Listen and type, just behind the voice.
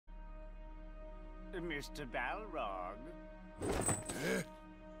Mr. Balrog.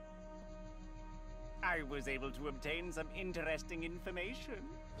 I was able to obtain some interesting information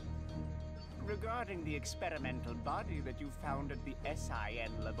regarding the experimental body that you found at the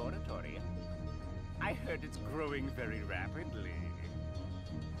SIN laboratory. I heard it's growing very rapidly.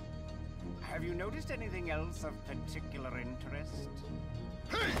 Have you noticed anything else of particular interest?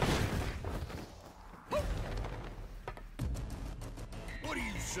 Hey! What are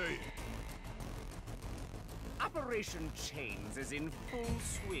you saying? Operation Chains is in full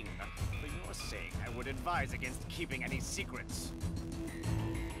swing. For your sake, I would advise against keeping any secrets.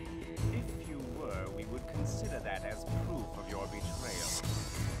 If you were, we would consider that as proof of your betrayal.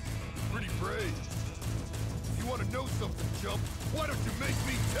 Pretty brave. If you want to know something, chump, why don't you make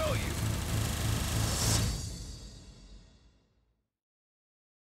me tell you?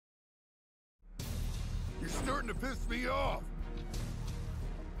 You're starting to piss me off.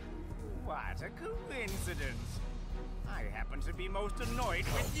 What a coincidence. I happen to be most annoyed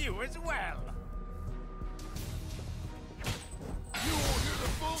with you as well. You won't hear the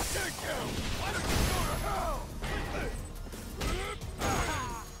full takedown! Why don't you go to hell?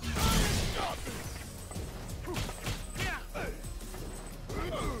 Stop it!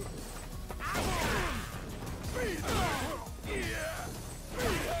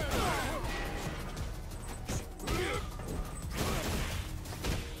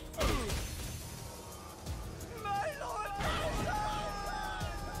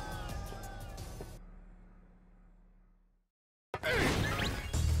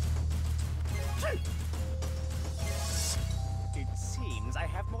 It seems I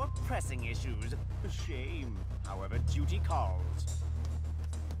have more pressing issues. A shame. However, duty calls.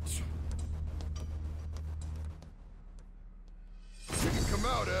 You can come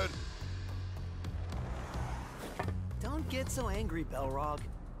out, Ed. Don't get so angry, Balrog.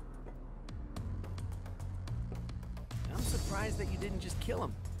 I'm surprised that you didn't just kill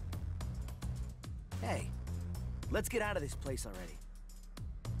him. Hey, let's get out of this place already.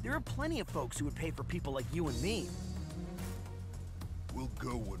 There are plenty of folks who would pay for people like you and me. We'll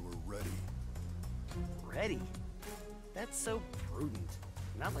go when we're ready. Ready? That's so prudent.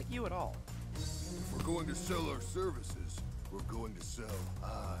 Not like you at all. If we're going to sell our services, we're going to sell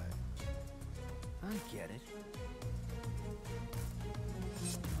high. I get it.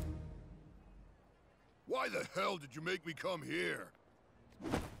 Why the hell did you make me come here?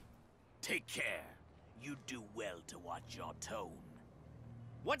 Take care. You do well to watch your tone.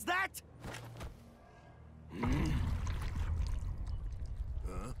 What's that?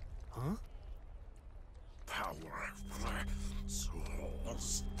 Huh? Power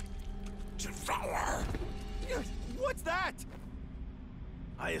souls devour. What's that?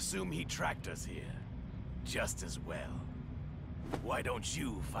 I assume he tracked us here. Just as well. Why don't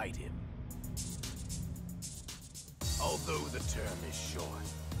you fight him? Although the term is short,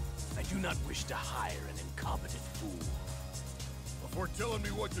 I do not wish to hire an incompetent fool. Before telling me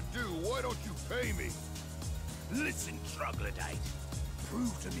what to do, why don't you pay me? Listen, troglodyte.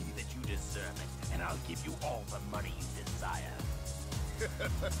 Prove to me that you deserve it, and I'll give you all the money you desire.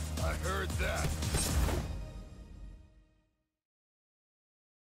 I heard that.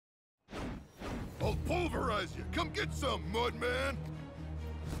 I'll pulverize you. Come get some, Mudman.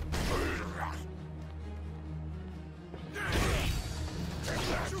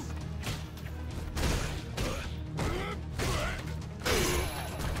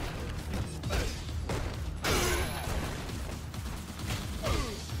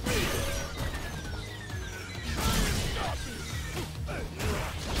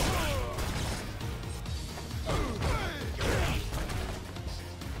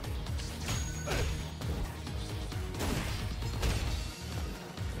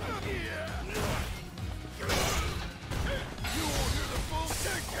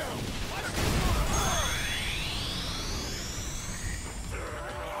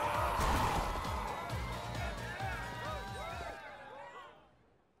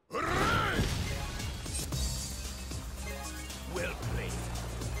 Well played.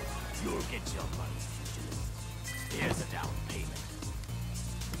 You'll get your money, fugitive. Here's a down payment.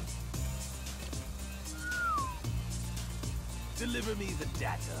 Deliver me the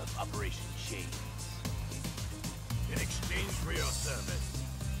data of Operation Chains. In exchange for your service,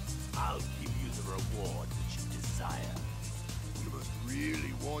 I'll give you the reward that you desire. You must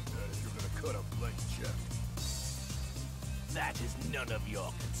really want that if you're gonna cut a blank check. That is none of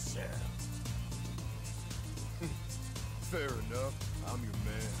your concern. Fair enough. I'm your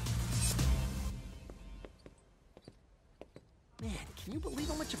man. Man, can you believe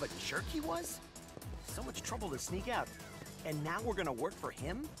how much of a jerk he was? So much trouble to sneak out. And now we're gonna work for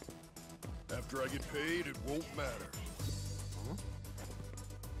him? After I get paid, it won't matter.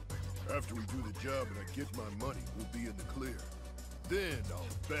 After we do the job and I get my money, we'll be in the clear. Then I'll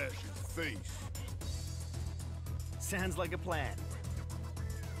bash his face. Sounds like a plan.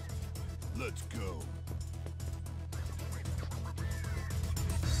 Let's go.